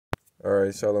All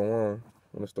right, Shalom. I'm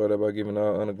going to start out by giving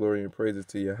all honor, glory, and praises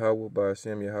to Yahweh, by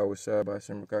Hashem, Yahweh Shai, by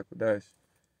Hashem, Rakakwadash.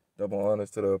 Double honors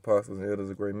to the apostles and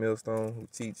elders of Great Millstone who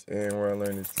teach and where I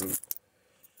learn this truth.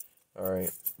 All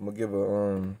right, I'm going to give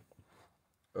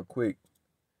a quick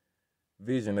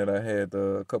vision that I had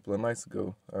a couple of nights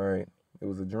ago. All right, it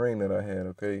was a dream that I had,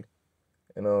 okay?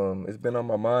 And it's been on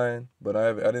my mind, but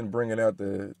I didn't bring it out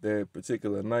that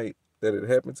particular night that it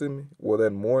happened to me. Well, that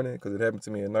morning, because it happened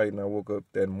to me at night, and I woke up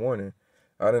that morning.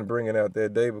 I didn't bring it out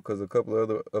that day because a couple of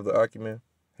other of the Acumen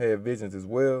had visions as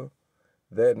well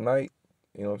that night.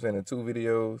 You know what I'm saying? The two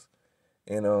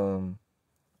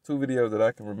videos that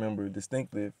I can remember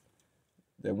distinctly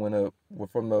that went up were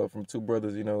from two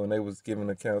brothers. You know, and they was giving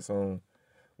accounts on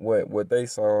what they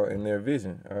saw in their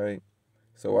vision. All right.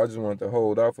 So I just wanted to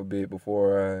hold off a bit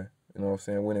before I, you know what I'm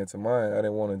saying, went into mine. I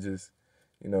didn't want to just,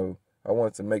 I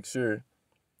wanted to make sure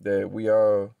that we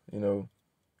all,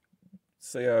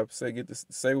 say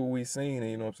what we seen,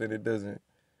 and you know what I'm saying, it doesn't,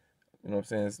 you know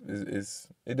what I'm saying,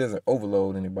 it doesn't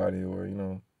overload anybody, or,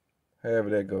 however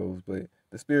that goes. But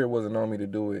the spirit wasn't on me to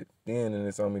do it then, and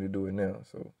it's on me to do it now.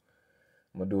 So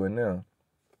I'm gonna do it now.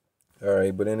 All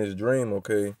right, but in this dream,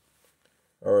 okay,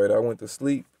 all right, I went to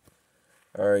sleep.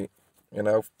 All right. And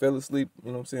I fell asleep,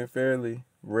 you know what I'm saying, fairly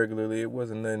regularly. It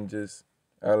wasn't nothing just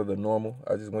out of the normal.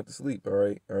 I just went to sleep, all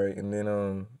right, all right. And then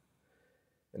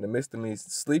in the midst of me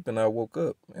sleeping, I woke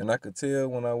up. And I could tell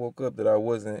when I woke up that I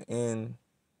wasn't in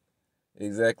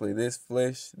exactly this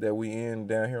flesh that we in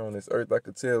down here on this earth. I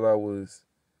could tell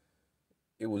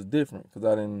it was different because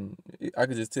I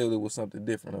could just tell it was something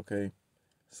different, okay?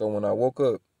 So when I woke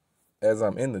up, as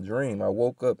I'm in the dream, I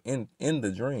woke up in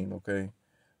the dream, okay?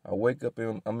 I wake up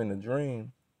and I'm in the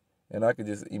dream, and I could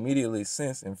just immediately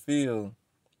sense and feel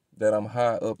that I'm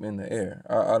high up in the air.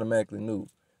 I automatically knew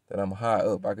that I'm high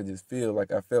up. I could just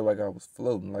I felt like I was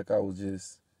floating, like I was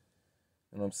just,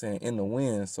 you know what I'm saying, in the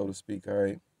wind, so to speak, all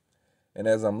right? And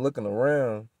as I'm looking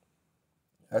around,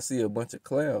 I see a bunch of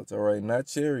clouds, all right? Not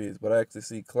chariots, but I actually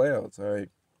see clouds, all right?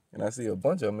 And I see a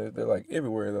bunch of them. They're like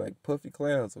everywhere. They're like puffy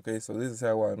clouds, okay? So this is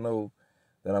how I know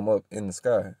that I'm up in the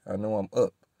sky. I know I'm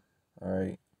up, all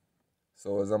right?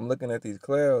 So as I'm looking at these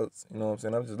clouds, you know what I'm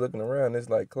saying, I'm just looking around, it's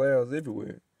like clouds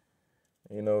everywhere,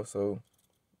 so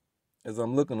as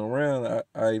I'm looking around,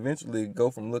 I eventually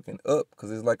go from looking up, because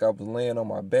it's like I was laying on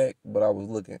my back, but I was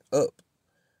looking up.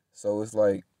 So it's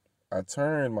like I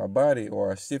turned my body,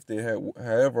 or I shifted,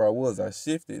 however I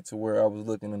shifted to where I was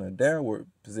looking in a downward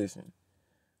position,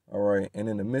 all right? And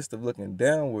in the midst of looking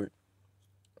downward,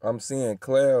 I'm seeing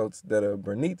clouds that are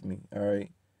beneath me, all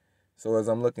right? So as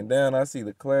I'm looking down, I see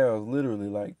the clouds literally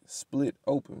like split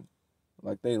open.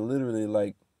 Like they literally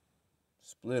like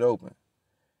split open.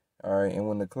 All right. And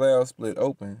when the clouds split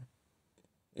open,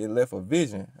 it left a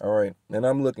vision. All right. And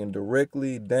I'm looking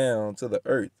directly down to the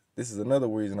earth. This is another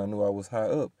reason I knew I was high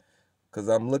up, because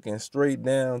I'm looking straight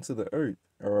down to the earth.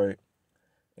 All right.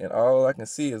 And all I can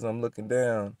see as I'm looking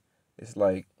down, it's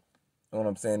like, you know what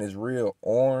I'm saying? It's real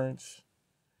orange.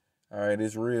 All right.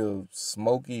 It's real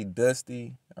smoky,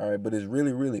 dusty. All right. But it's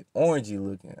really, really orangey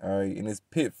looking. All right. And it's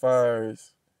pit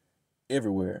fires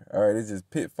everywhere. All right, it's just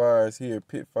pit fires here,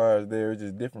 pit fires there. It's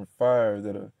just different fires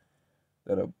that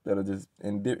are just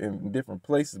in different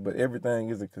places. But everything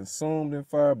isn't consumed in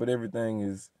fire. But everything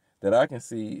is that I can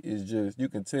see is just, you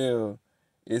can tell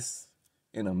it's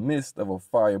in the midst of a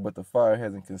fire, but the fire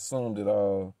hasn't consumed it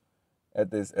all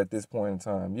at this point in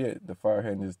time yet. The fire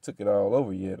hadn't just took it all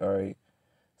over yet. All right.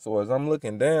 So as I'm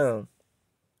looking down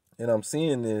and I'm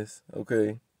seeing this,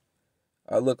 okay,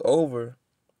 I look over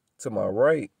to my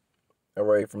right. All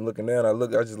right, from looking down, I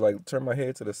just like turn my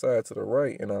head to the side to the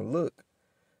right, and I look,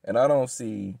 and I don't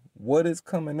see what it's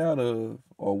coming out of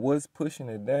or what's pushing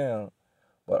it down,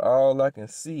 but all I can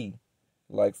see,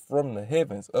 like from the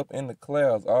heavens, up in the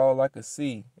clouds, all I can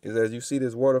see is, as you see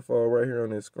this waterfall right here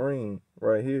on this screen,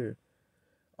 right here,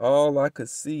 all I could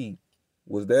see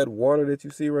was that water that you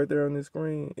see right there on this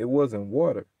screen. It wasn't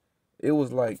water. It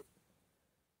was like,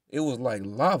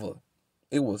 lava.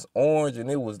 It was orange, and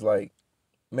it was like,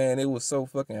 man, it was so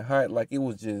fucking hot. Like it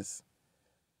was just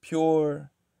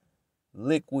pure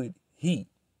liquid heat.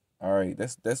 All right,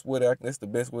 that's the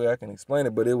best way I can explain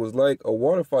it. But it was like a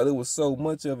waterfall. It was so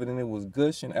much of it, and it was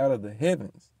gushing out of the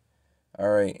heavens. All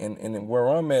right, and where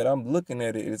I'm at, I'm looking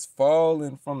at it. It's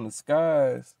falling from the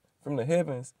skies, from the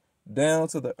heavens, down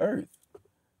to the earth.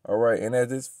 All right, and as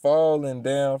it's falling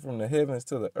down from the heavens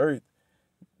to the earth,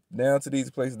 down to these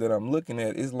places that I'm looking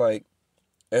at, it's like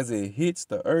as it hits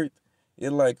the earth, it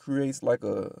like creates like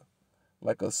a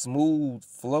smooth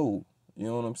flow. You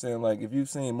know what I'm saying? Like if you've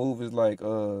seen movies like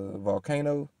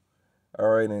Volcano, all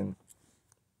right, and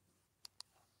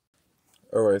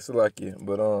All right, so like yeah,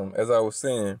 but as I was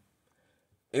saying,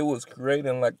 it was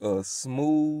creating like a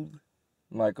smooth,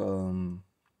 like man,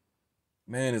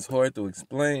 it's hard to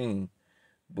explain,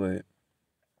 but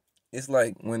it's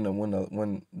like when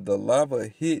the lava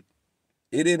hit,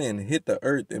 it didn't hit the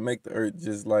earth and make the earth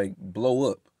just like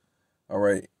blow up. All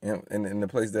right, and in the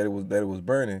place that it was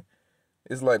burning,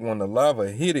 it's like when the lava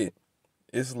hit it,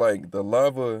 it's like the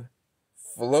lava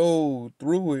flowed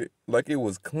through it like it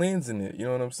was cleansing it. You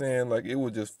know what I'm saying? Like it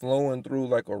was just flowing through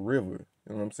like a river. You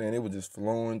know what I'm saying? It was just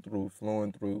flowing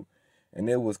through, and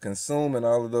it was consuming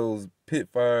all of those pit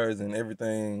fires and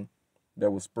everything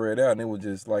that was spread out. And it was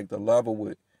just like the lava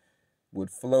would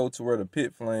flow to where the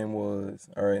pit flame was.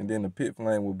 All right, and then the pit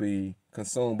flame would be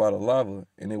consumed by the lava,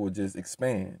 and it would just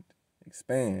expand.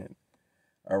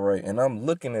 All right, and I'm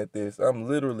looking at this. I'm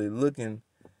literally looking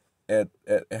at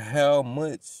how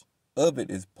much of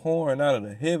it is pouring out of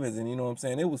the heavens, and you know what I'm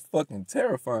saying? It was fucking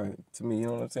terrifying to me, you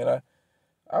know what I'm saying?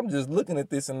 I'm just looking at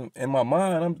this in my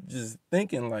mind, I'm just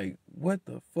thinking like, what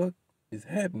the fuck is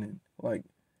happening? Like,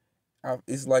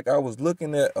 it's like I was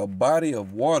looking at a body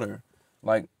of water,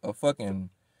 like a fucking,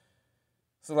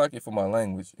 so like it for my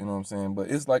language, you know what I'm saying? But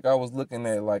it's like I was looking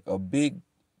at like a big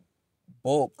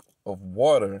bulk of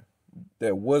water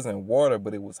that wasn't water,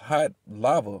 but it was hot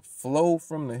lava flow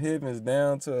from the heavens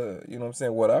down to, you know what I'm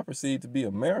saying, what I perceive to be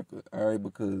America. All right,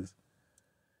 because,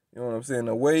 you know what I'm saying,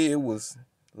 the way it was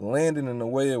landing and the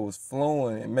way it was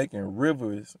flowing and making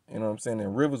rivers, you know what I'm saying,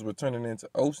 and rivers were turning into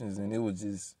oceans, and it was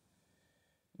just,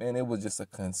 man, it was just a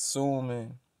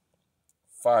consuming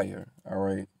fire. All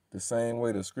right, the same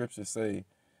way the scriptures say,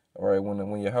 all right,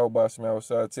 when Yahweh Shema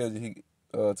Shai tells you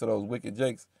to those wicked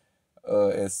jakes,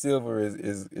 as silver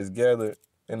is gathered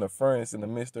in the furnace in the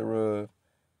midst thereof,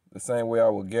 the same way I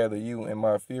will gather you in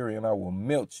my fury and I will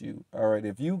melt you. All right,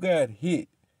 if you got hit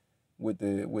with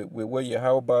where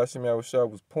Yahweh Shem Yahushua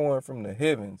was pouring from the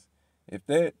heavens, if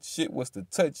that shit was to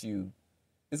touch you,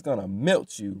 it's gonna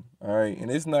melt you. All right,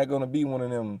 and it's not gonna be one of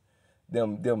them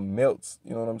melts.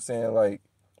 You know what I'm saying? Like,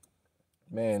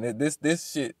 man,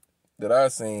 this shit that I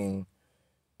seen,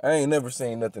 I ain't never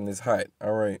seen nothing this hot.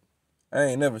 All right. I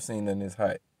ain't never seen nothing this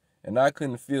hot. And I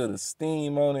couldn't feel the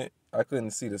steam on it. I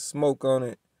couldn't see the smoke on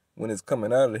it when it's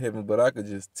coming out of the heavens, but I could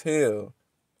just tell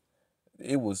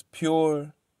it was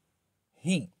pure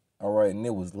heat, all right, and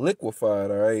it was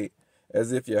liquefied, all right,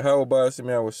 as if Yahweh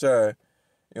Shema was shy,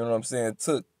 you know what I'm saying,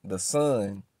 took the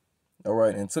sun, all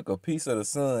right, and took a piece of the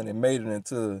sun and made it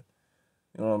into,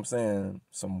 you know what I'm saying,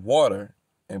 some water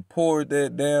and poured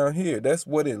that down here. That's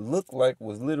what it looked like,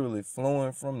 was literally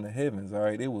flowing from the heavens, all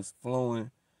right? It was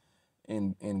flowing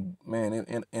in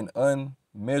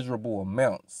unmeasurable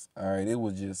amounts, all right? It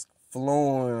was just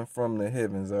flowing from the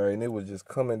heavens, all right? And it was just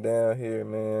coming down here,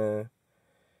 man.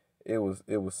 It was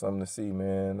something to see,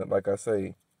 man. Like I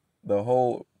say, the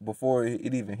whole, before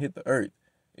it even hit the earth,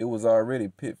 it was already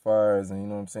pit fires, and you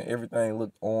know what I'm saying, everything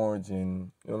looked orange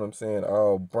and, you know what I'm saying,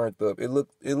 all burnt up. It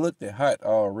looked hot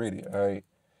already, all right?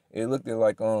 It looked at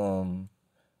like you know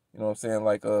what I'm saying,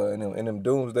 like in them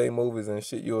doomsday movies and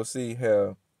shit, you'll see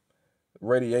how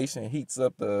radiation heats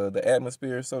up the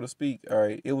atmosphere, so to speak. All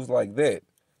right, it was like that.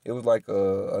 It was like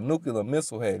a nuclear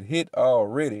missile had hit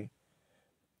already.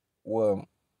 Well,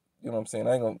 you know what I'm saying?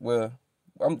 I ain't gonna. Well,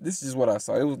 this is what I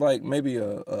saw. It was like maybe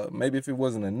if it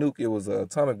wasn't a nuke, it was an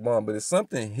atomic bomb. But it's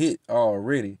something hit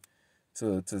already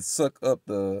to suck up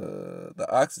the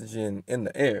oxygen in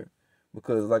the air,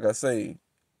 because like I say,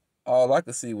 all I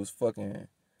could see was fucking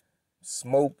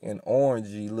smoke and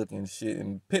orangey looking shit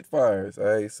and pit fires. All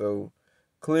right, so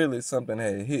clearly something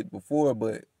had hit before,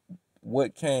 but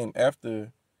what came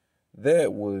after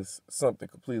that was something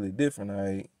completely different. All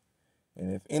right,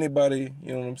 and if anybody,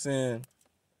 you know what I'm saying,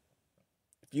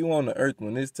 if you on the earth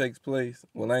when this takes place,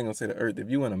 well, I ain't gonna say the earth, if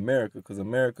you in America, because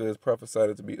America is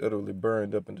prophesied to be utterly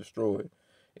burned up and destroyed.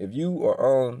 If you are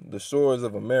on the shores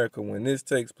of America when this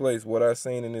takes place, what I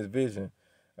seen in this vision,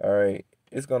 all right,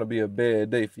 it's gonna be a bad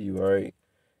day for you, all right.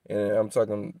 And I'm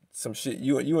talking some shit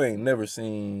you ain't never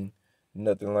seen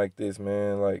nothing like this,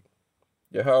 man. Like,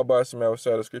 Yahweh Shema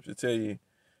Shah, the scripture tell you,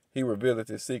 he revealeth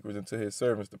his secrets unto his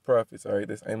servants, the prophets. All right,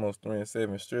 that's Amos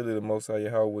 3:7. Surely the Most High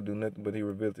Yahweh will do nothing, but he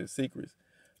revealed his secrets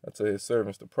unto his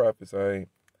servants, the prophets. All right.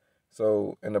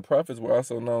 So, and the prophets were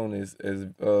also known as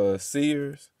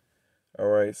seers. All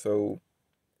right. So,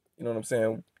 you know what I'm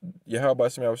saying? Yahweh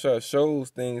Shema Shah shows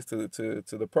things to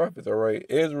the prophets. All right.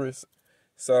 Ezra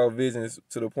saw visions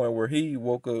to the point where he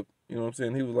woke up. You know what I'm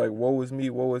saying? He was like, "Woe is me,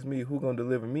 woe is me. Who gonna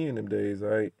deliver me in them days?" All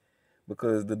right.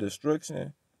 Because the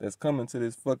destruction that's coming to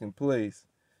this fucking place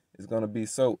is gonna be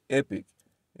so epic.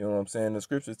 You know what I'm saying? The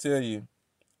scriptures tell you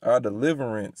our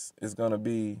deliverance is gonna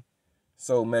be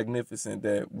so magnificent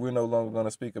that we're no longer going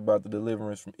to speak about the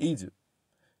deliverance from Egypt.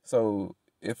 So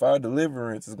if our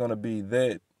deliverance is going to be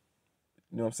that,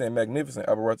 you know what I'm saying, magnificent,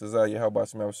 Abaratazah Yahweh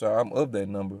Shema Shah, I'm of that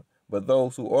number. But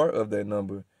those who are of that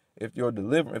number, if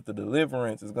the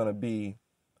deliverance is going to be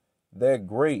that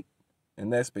great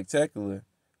and that spectacular,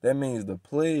 that means the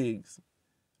plagues,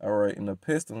 all right, and the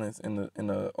pestilence and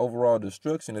the overall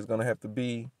destruction is going to have to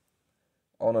be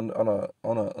on a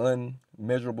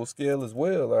unmeasurable scale as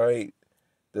well. All right,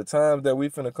 the times that we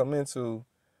finna come into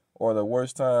are the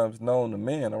worst times known to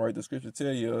man. All right, the scripture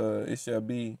tell you, it shall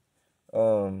be,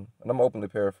 and I'm openly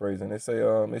paraphrasing. They say,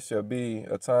 it shall be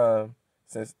a time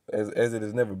since as it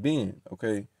has never been.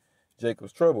 Okay,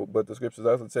 Jacob's trouble, but the scriptures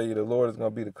also tell you the Lord is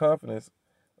gonna be the confidence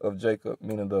of Jacob,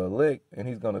 meaning the elect, and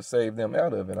He's gonna save them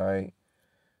out of it. All right,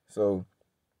 so.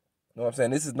 You know what I'm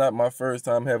saying? This is not my first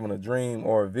time having a dream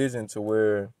or a vision to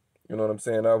where, you know what I'm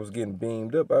saying, I was getting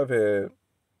beamed up. I've had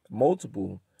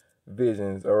multiple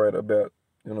visions, all right, about,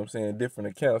 you know what I'm saying, different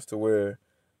accounts to where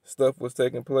stuff was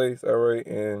taking place, all right,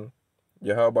 and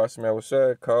Yahweh Shema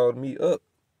Shai called me up,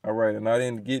 all right, and I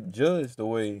didn't get judged the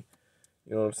way,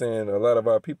 you know what I'm saying, a lot of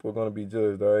our people are going to be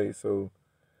judged, all right, so,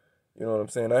 you know what I'm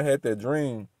saying, I had that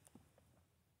dream.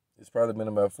 It's probably been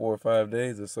about 4 or 5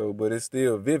 days or so, but it's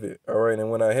still vivid, all right,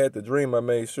 and when I had the dream, I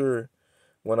made sure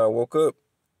when I woke up,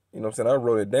 you know what I'm saying, I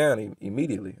wrote it down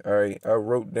immediately, all right? I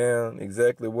wrote down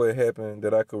exactly what happened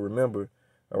that I could remember,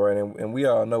 all right? And we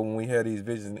all know when we have these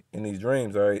visions and these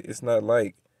dreams, all right, it's not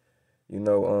like, you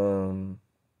know,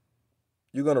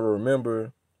 you're going to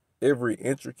remember every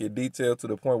intricate detail to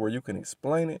the point where you can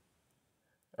explain it,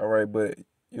 all right? But,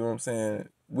 you know what I'm saying,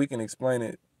 we can explain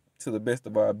it to the best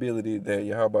of our ability that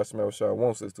Yahweh Shema Shah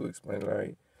wants us to explain it, all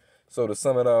right? So to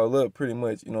sum it all up, pretty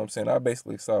much, you know what I'm saying, I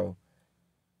basically saw, you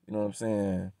know what I'm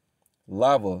saying,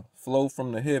 lava flow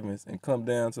from the heavens and come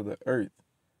down to the earth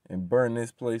and burn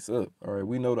this place up. All right,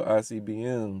 we know the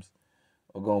ICBMs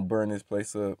are gonna burn this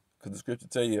place up because the scripture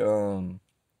tell you,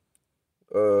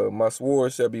 my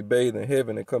sword shall be bathed in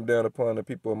heaven and come down upon the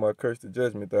people of my curse to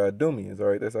judgment, the Idumeans. All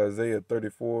right, that's Isaiah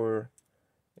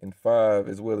 34:5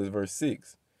 as well as verse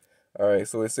 6. All right,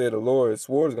 so it said the Lord's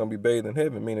sword is gonna be bathed in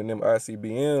heaven, meaning them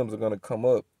ICBMs are gonna come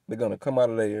up. They're gonna come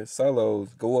out of their silos,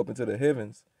 go up into the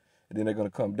heavens, and then they're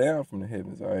going to come down from the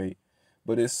heavens, all right?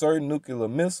 But it's certain nuclear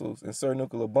missiles and certain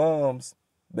nuclear bombs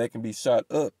that can be shot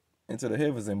up into the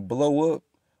heavens and blow up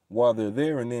while they're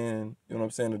there, and then, you know what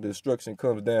I'm saying, the destruction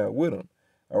comes down with them,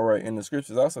 all right? And the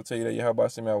scriptures also tell you that Yahweh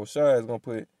Shema Shai is going to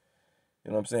put,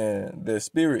 you know what I'm saying, their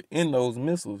spirit in those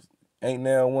missiles. Ain't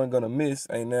now one going to miss,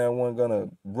 ain't now one going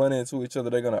to run into each other.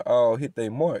 They're going to all hit their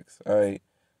marks, all right?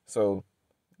 So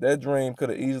that dream could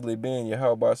have easily been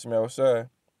Yahweh Shema Shai,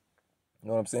 you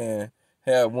know what I'm saying,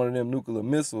 have one of them nuclear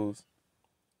missiles,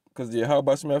 because the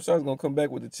Yahweh Shema Shah is gonna come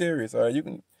back with the chariots. All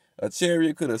right, a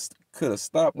chariot could have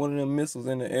stopped one of them missiles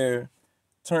in the air,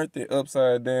 turned it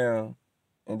upside down,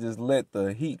 and just let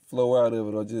the heat flow out of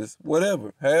it, or just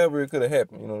whatever. However, it could have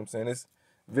happened. You know what I'm saying? It's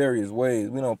various ways.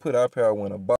 We don't put our power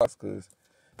in a box, because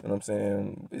you know what I'm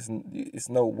saying. It's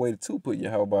no way to put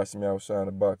Yahweh Shema Shah in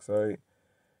a box. All right,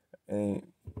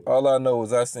 and all I know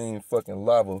is I seen fucking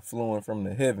lava flowing from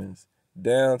the heavens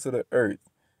down to the earth,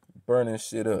 burning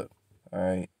shit up, all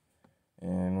right? And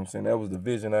you know what I'm saying, that was the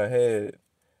vision I had,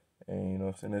 and you know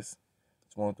what I'm saying, just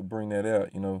wanted to bring that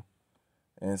out, you know.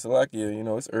 And Salakia, you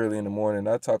know, it's early in the morning,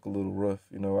 I talk a little rough,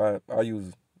 you know, I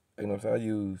use, you know what I'm saying, I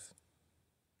use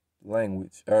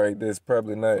language, all right, that's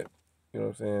probably not, you know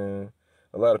what I'm saying,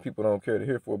 a lot of people don't care to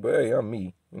hear for, but hey, I'm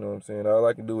me, you know what I'm saying, all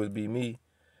I can do is be me,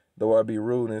 though I be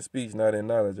rude in speech, not in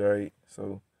knowledge, all right?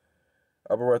 So,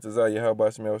 Abaratazah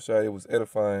Yahweh Shema Shai, it was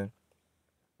edifying.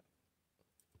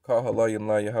 Call Halaya and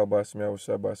Laya Yahweh Shema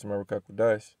Shai by Shema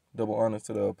Rakakudash. Double honors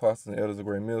to the apostles and elders of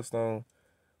Great Millstone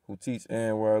who teach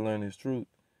and where I learn this truth.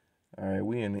 All right,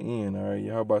 we in the end. All right,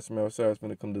 Yahweh Shema Shai is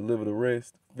finna come deliver the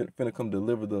rest, finna come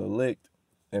deliver the elect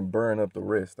and burn up the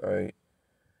rest. All right,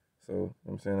 so you know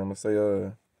what I'm saying, I'm gonna say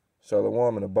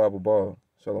Shalom and a Bible ball.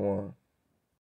 Shalom.